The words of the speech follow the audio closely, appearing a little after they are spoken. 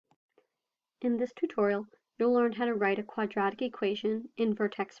In this tutorial, you'll learn how to write a quadratic equation in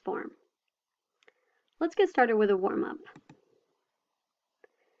Vertex Form. Let's get started with a warm-up.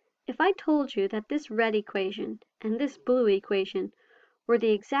 If I told you that this red equation and this blue equation were the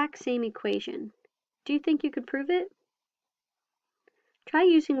exact same equation, do you think you could prove it? Try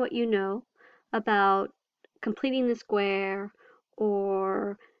using what you know about completing the square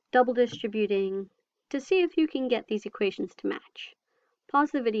or double distributing to see if you can get these equations to match.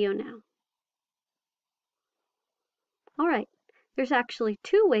 Pause the video now. Alright, there's actually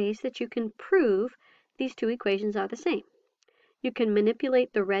two ways that you can prove these two equations are the same. You can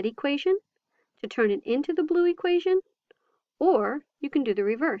manipulate the red equation to turn it into the blue equation, or you can do the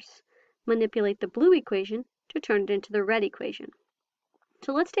reverse. Manipulate the blue equation to turn it into the red equation.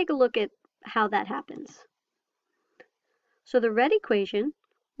 So let's take a look at how that happens. So the red equation,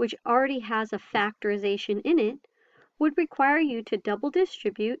 which already has a factorization in it, would require you to double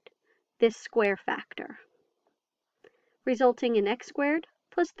distribute this square factor, resulting in x squared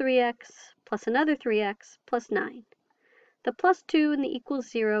plus 3x plus another 3x plus 9. The plus 2 and the equals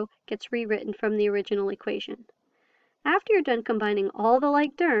 0 gets rewritten from the original equation. After you're done combining all the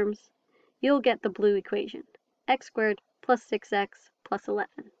like terms, you'll get the blue equation, x squared plus 6x plus 11.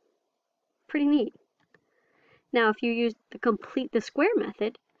 Pretty neat. Now, if you used the complete the square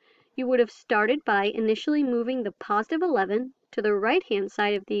method, you would have started by initially moving the positive 11 to the right-hand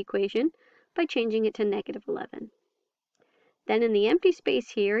side of the equation by changing it to negative 11. Then in the empty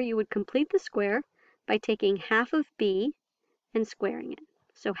space here, you would complete the square by taking half of b and squaring it.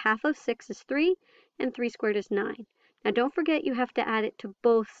 So half of 6 is 3, and 3 squared is 9. Now don't forget you have to add it to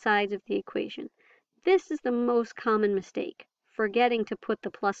both sides of the equation. This is the most common mistake, forgetting to put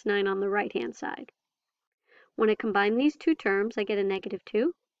the plus 9 on the right-hand side. When I combine these two terms, I get a negative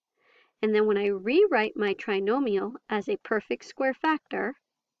 2. And then when I rewrite my trinomial as a perfect square factor,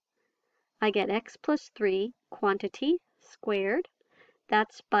 I get x plus 3 quantity squared.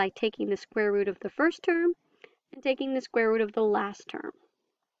 That's by taking the square root of the first term and taking the square root of the last term.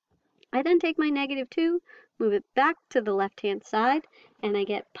 I then take my negative 2, move it back to the left-hand side, and I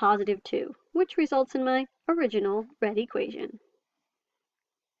get positive 2, which results in my original red equation.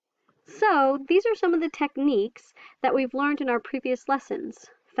 So these are some of the techniques that we've learned in our previous lessons: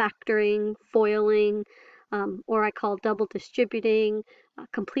 factoring, foiling, or I call double distributing,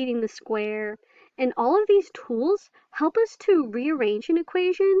 completing the square. And all of these tools help us to rearrange an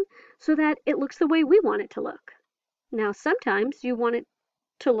equation so that it looks the way we want it to look. Now, sometimes you want it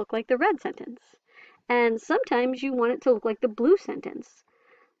to look like the red sentence, and sometimes you want it to look like the blue sentence.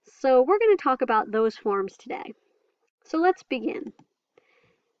 So we're going to talk about those forms today. So let's begin.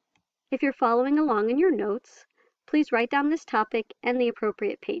 If you're following along in your notes, please write down this topic and the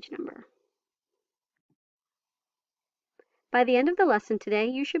appropriate page number. By the end of the lesson today,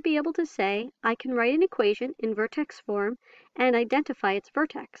 you should be able to say, I can write an equation in vertex form and identify its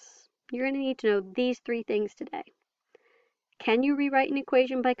vertex. You're going to need to know these three things today. Can you rewrite an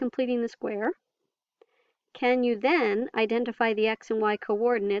equation by completing the square? Can you then identify the x and y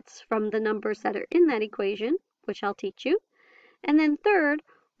coordinates from the numbers that are in that equation, which I'll teach you? And then third,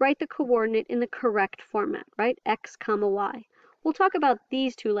 write the coordinate in the correct format, right? X, comma, y. We'll talk about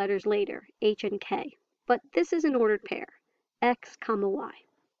these two letters later, h and k, but this is an ordered pair, x, comma, y.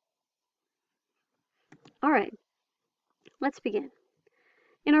 All right, let's begin.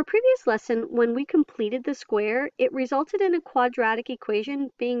 In our previous lesson, when we completed the square, it resulted in a quadratic equation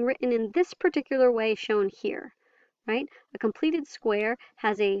being written in this particular way shown here, right? A completed square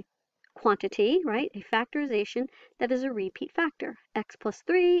has a quantity, right, a factorization that is a repeat factor, x plus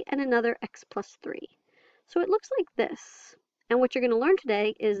 3 and another x plus 3. So it looks like this. And what you're going to learn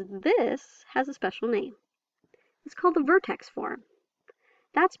today is this has a special name. It's called the vertex form.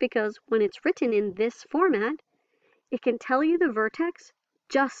 That's because when it's written in this format, it can tell you the vertex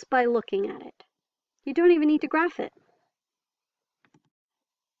just by looking at it. You don't even need to graph it.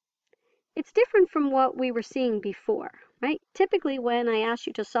 It's different from what we were seeing before, right? Typically, when I asked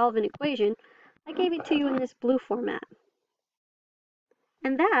you to solve an equation, I gave it to you in this blue format.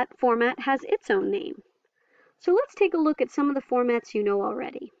 And that format has its own name. So let's take a look at some of the formats you know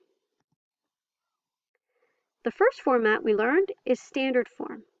already. The first format we learned is standard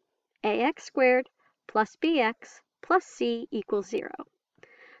form. ax squared plus bx plus c equals 0.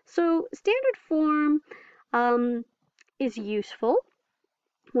 So standard form is useful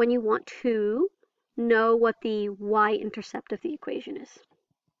when you want to know what the y-intercept of the equation is,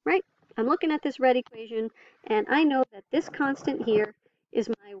 right? I'm looking at this red equation, and I know that this constant here is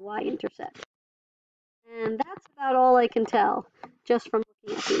my y-intercept. And that's about all I can tell just from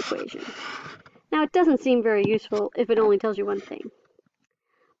looking at the equation. Now, it doesn't seem very useful if it only tells you one thing.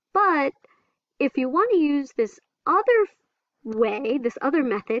 But if you want to use this other way, this other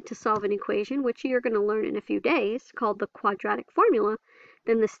method to solve an equation, which you're going to learn in a few days, called the quadratic formula,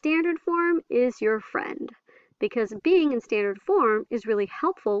 then the standard form is your friend, because being in standard form is really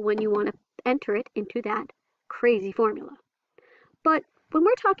helpful when you want to enter it into that crazy formula. But when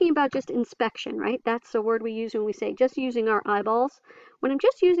we're talking about just inspection, right, that's the word we use when we say just using our eyeballs. When I'm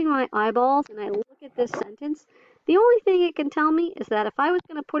just using my eyeballs and I look at this sentence, the only thing it can tell me is that if I was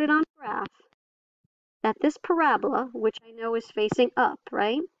going to put it on a graph, that this parabola, which I know is facing up,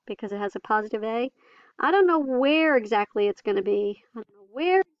 right, because it has a positive a, I don't know where exactly it's going to be. I don't know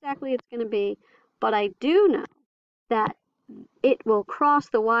where exactly it's going to be, but I do know that it will cross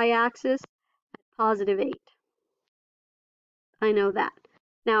the y-axis at positive 8. I know that.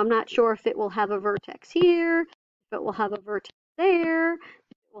 Now, I'm not sure if it will have a vertex here, if it will have a vertex there, if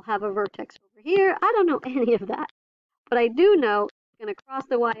it will have a vertex over here. I don't know any of that, but I do know it's going to cross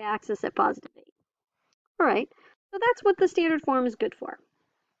the y-axis at positive 8. All right, so that's what the standard form is good for.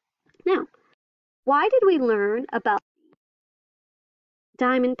 Now, why did we learn about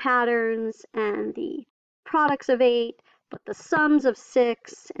diamond patterns and the products of 8, but the sums of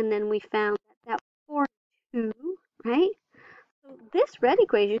 6, and then we found that was 4 and 2, right? So this red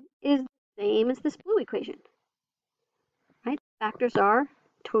equation is the same as this blue equation, right? Factors are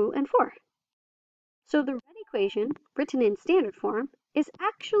 2 and 4. So the red equation, written in standard form, is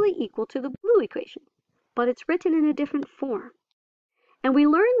actually equal to the blue equation, but it's written in a different form. And we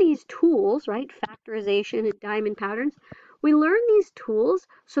learn these tools, right, factorization and diamond patterns, we learn these tools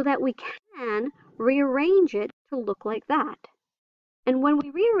so that we can rearrange it to look like that. And when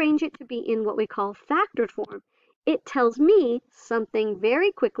we rearrange it to be in what we call factored form, it tells me something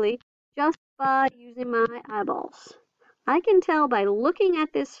very quickly just by using my eyeballs. I can tell by looking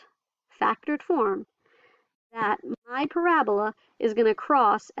at this factored form that my parabola is going to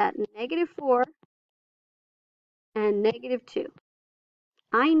cross at -4 and -2.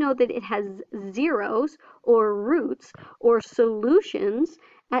 I know that it has zeros or roots or solutions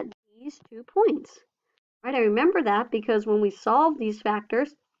at these 2 points. Right? I remember that because when we solved these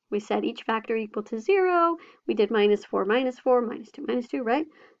factors, we set each factor equal to 0. We did -4, -4, -2, -2, right?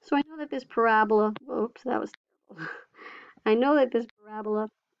 So I know that this parabola, oops, that was terrible. I know that this parabola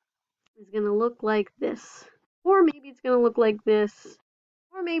is going to look like this. Or maybe it's going to look like this.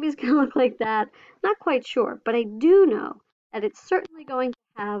 Or maybe it's going to look like that. Not quite sure, but I do know that it's certainly going to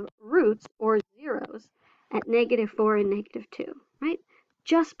have roots or zeros at -4 and -2, right?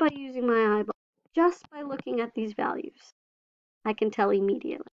 Just by using my eyeball, just by looking at these values, I can tell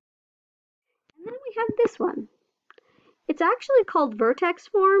immediately. And then we have this one. It's actually called vertex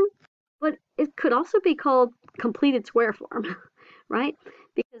form, but it could also be called completed square form, right?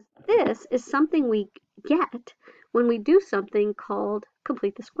 Because this is something we get when we do something called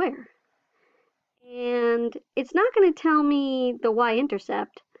complete the square. And it's not going to tell me the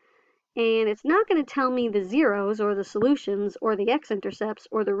y-intercept, and it's not going to tell me the zeros or the solutions or the x-intercepts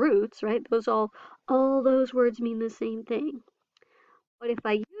or the roots, right? All those words mean the same thing. But if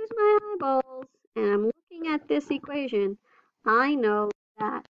I use my eyeballs and I'm looking at this equation, I know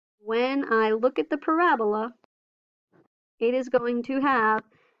that when I look at the parabola, it is going to have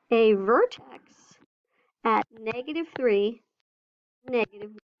a vertex at -3,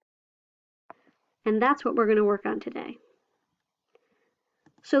 negative, and that's what we're going to work on today.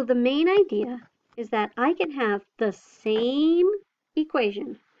 So the main idea is that I can have the same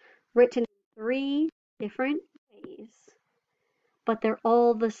equation written in 3 different ways, but they're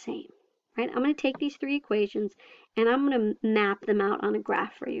all the same, right? I'm going to take these 3 equations and I'm going to map them out on a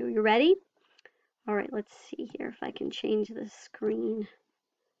graph for you. You ready? All right, let's see here if I can change the screen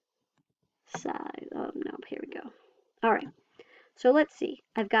size. Oh, no, here we go. All right, so let's see.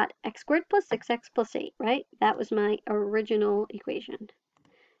 I've got x squared plus 6x plus 8, right? That was my original equation.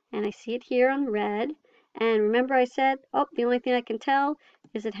 And I see it here on red. And remember I said, oh, the only thing I can tell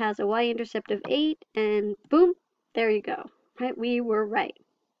is it has a y-intercept of 8, and boom, there you go. Right? We were right.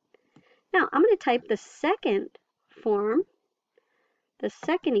 Now, I'm going to type the second form, the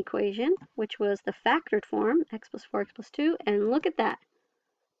second equation, which was the factored form, x plus 4, x plus 2, and look at that.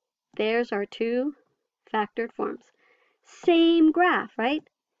 There's our 2 factored forms. Same graph, right?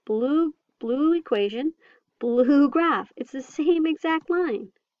 Blue equation, blue graph. It's the same exact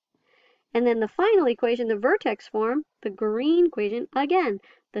line. And then the final equation, the vertex form, the green equation, again,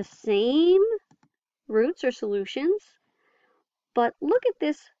 the same roots or solutions, but look at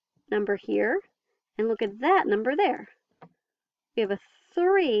this number here, and look at that number there. We have a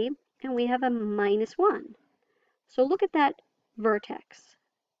 3, and we have a -1. So look at that vertex,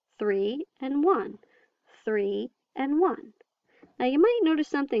 3 and 1, 3 and 1. Now you might notice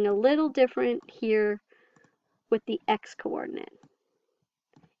something a little different here with the x-coordinate.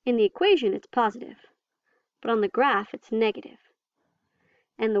 In the equation, it's positive, but on the graph, it's negative.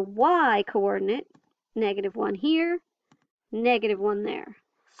 And the y-coordinate, -1 here, -1 there.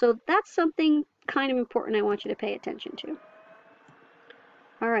 So that's something kind of important I want you to pay attention to.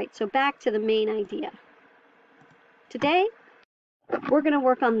 All right, so back to the main idea. Today, we're going to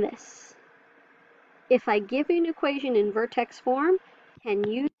work on this. If I give you an equation in vertex form, can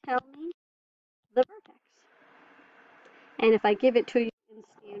you tell me the vertex? And if I give it to you in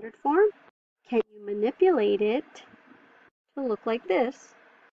standard form, can you manipulate it to look like this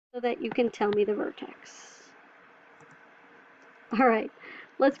so that you can tell me the vertex? All right,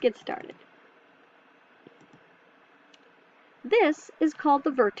 let's get started. This is called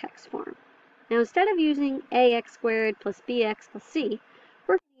the vertex form. Now, instead of using ax squared plus bx plus c,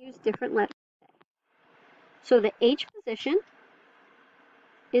 we're going to use different letters. So the h position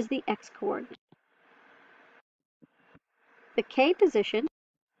is the x-coordinate. The k position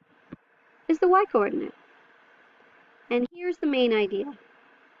is the y-coordinate. And here's the main idea.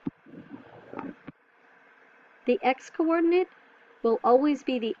 The x-coordinate will always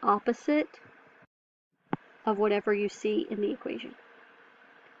be the opposite of whatever you see in the equation.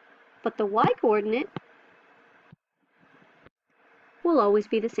 But the y-coordinate will always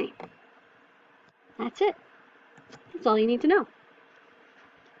be the same. That's it. That's all you need to know.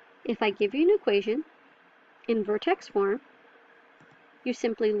 If I give you an equation in vertex form, you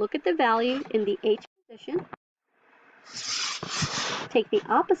simply look at the value in the h position, take the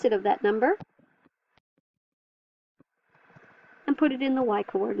opposite of that number, and put it in the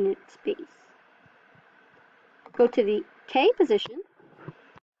y-coordinate space. Go to the k position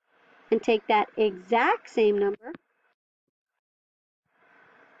and take that exact same number,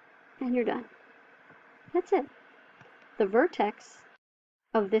 and you're done. That's it. The vertex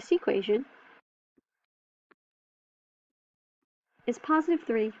of this equation is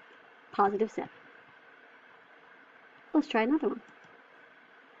 +3, +7. Let's try another one.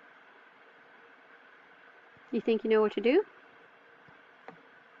 You think you know what to do?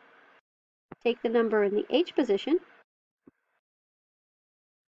 Take the number in the h position,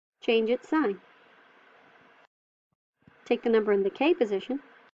 change its sign. Take the number in the k position,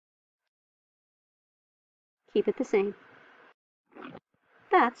 keep it the same.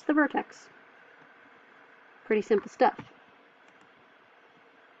 That's the vertex. Pretty simple stuff.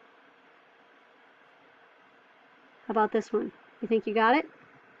 How about this one? You think you got it?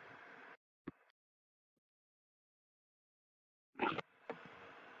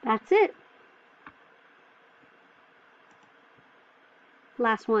 That's it.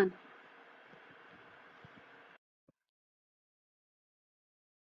 Last one.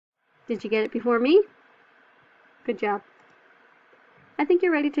 Did you get it before me? Good job. I think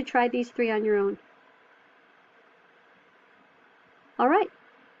you're ready to try these 3 on your own. All right,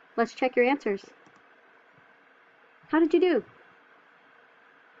 let's check your answers. How did you do?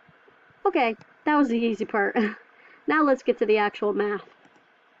 Okay, that was the easy part. Now let's get to the actual math.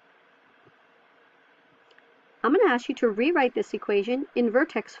 I'm going to ask you to rewrite this equation in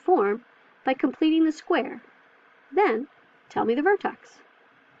vertex form by completing the square. Then, tell me the vertex.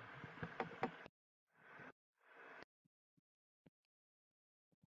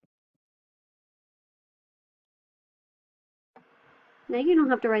 Now you don't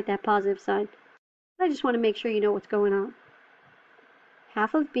have to write that positive sign. I just want to make sure you know what's going on.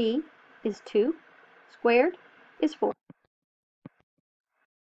 Half of b is 2, squared is 4.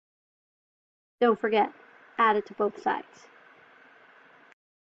 Don't forget, add it to both sides.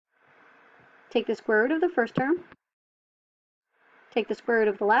 Take the square root of the first term, take the square root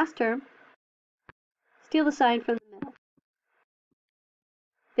of the last term, steal the sign from the middle.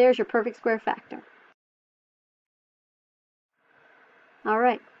 There's your perfect square factor. All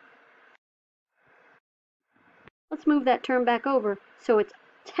right. Let's move that term back over so it's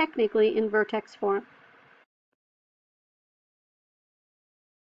technically in vertex form.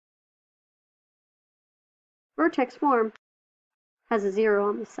 Vertex form has a 0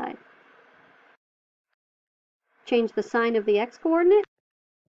 on this side. Change the sign of the x-coordinate,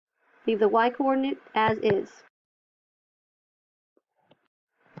 leave the y-coordinate as is.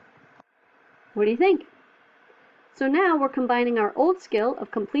 What do you think? So now we're combining our old skill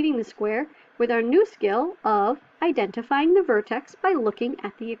of completing the square with our new skill of identifying the vertex by looking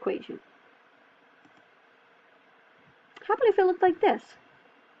at the equation. How about if it looked like this?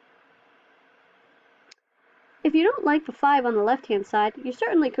 If you don't like the 5 on the left-hand side, you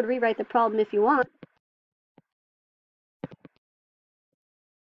certainly could rewrite the problem if you want.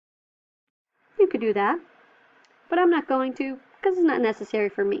 You could do that, but I'm not going to because it's not necessary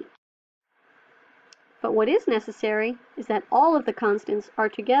for me. But what is necessary is that all of the constants are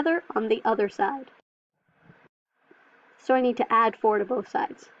together on the other side. So I need to add 4 to both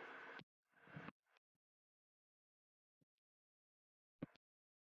sides.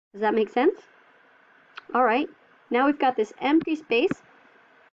 Does that make sense? All right, now we've got this empty space.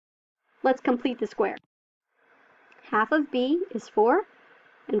 Let's complete the square. Half of b is 4,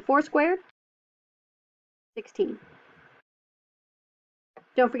 and 4 squared, 16.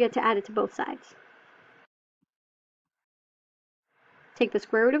 Don't forget to add it to both sides. Take the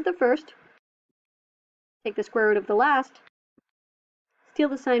square root of the first, take the square root of the last, steal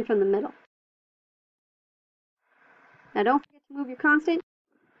the sign from the middle. Now don't forget to move your constant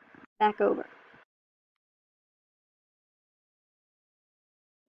back over.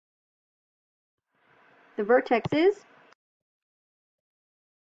 The vertex is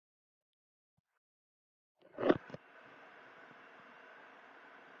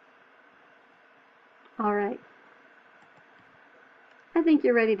all right. I think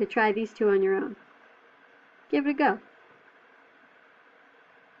you're ready to try these two on your own. Give it a go.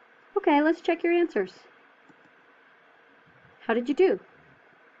 Okay, let's check your answers. How did you do?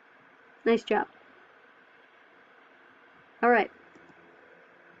 Nice job. All right.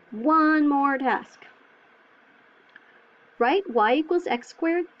 One more task. Write y equals x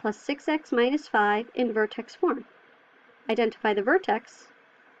squared plus 6x minus 5 in vertex form. Identify the vertex,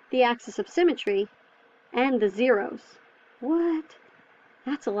 the axis of symmetry, and the zeros. What?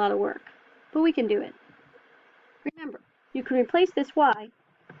 That's a lot of work, but we can do it. Remember, you can replace this y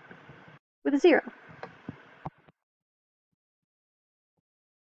with a 0.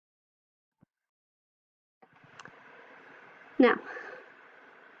 Now,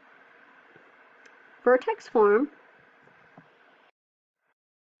 vertex form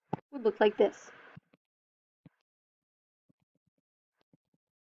would look like this.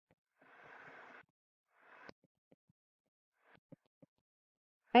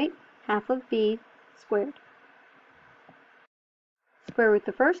 Right? Half of b squared. Square root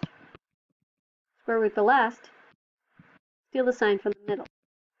the first, square root the last, steal the sign from the middle.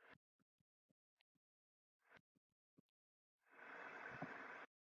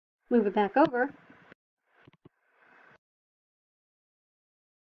 Move it back over.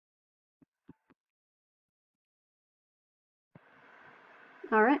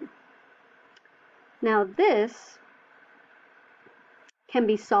 All right. Now this can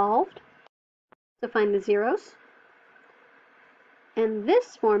be solved to find the zeros. And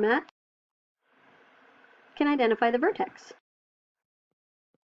this format can identify the vertex.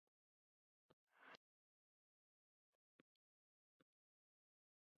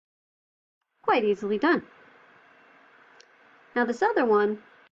 Quite easily done. Now this other one,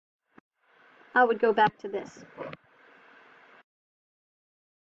 I would go back to this.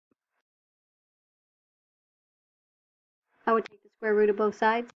 I would take the square root of both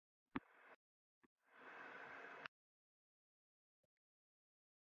sides.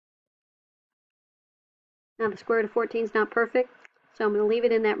 Now the square root of 14 is not perfect, so I'm going to leave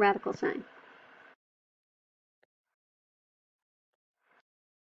it in that radical sign.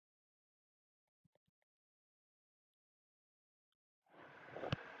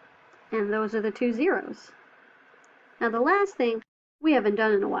 And those are the two zeros. Now the last thing we haven't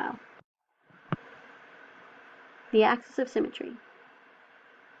done in a while. The axis of symmetry.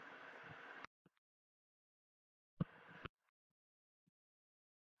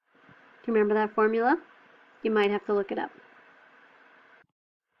 Do you remember that formula? You might have to look it up.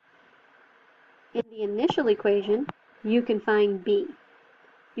 In the initial equation, you can find b.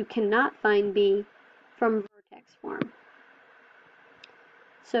 You cannot find b from vertex form.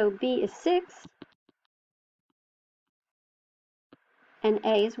 So b is 6, and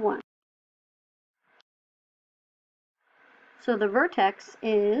a is 1. So the vertex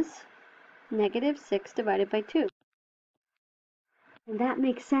is negative 6 divided by 2. And that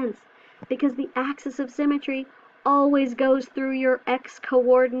makes sense, because the axis of symmetry always goes through your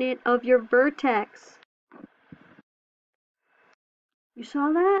x-coordinate of your vertex. You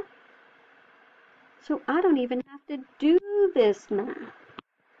saw that? So I don't even have to do this math.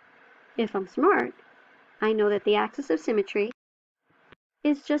 If I'm smart, I know that the axis of symmetry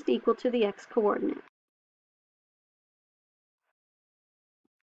is just equal to the x-coordinate.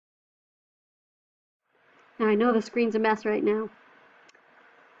 Now I know the screen's a mess right now,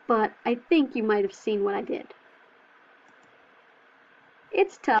 but I think you might have seen what I did.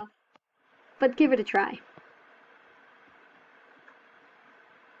 It's tough, but give it a try.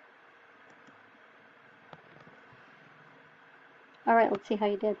 All right, let's see how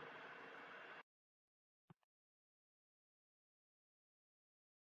you did.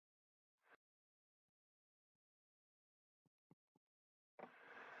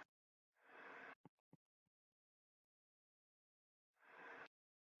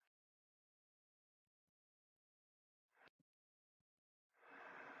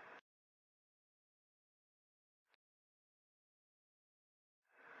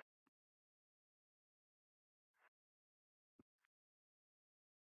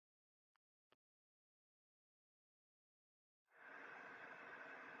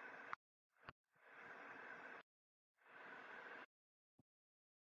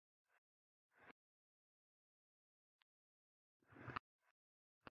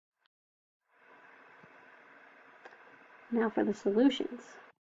 Now for the solutions.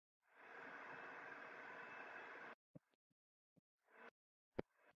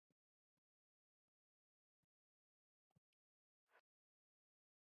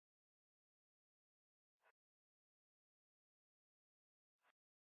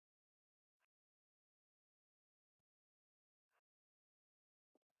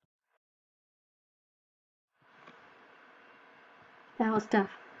 That was tough.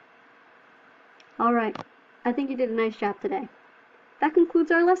 All right, I think you did a nice job today. That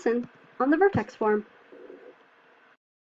concludes our lesson on the vertex form.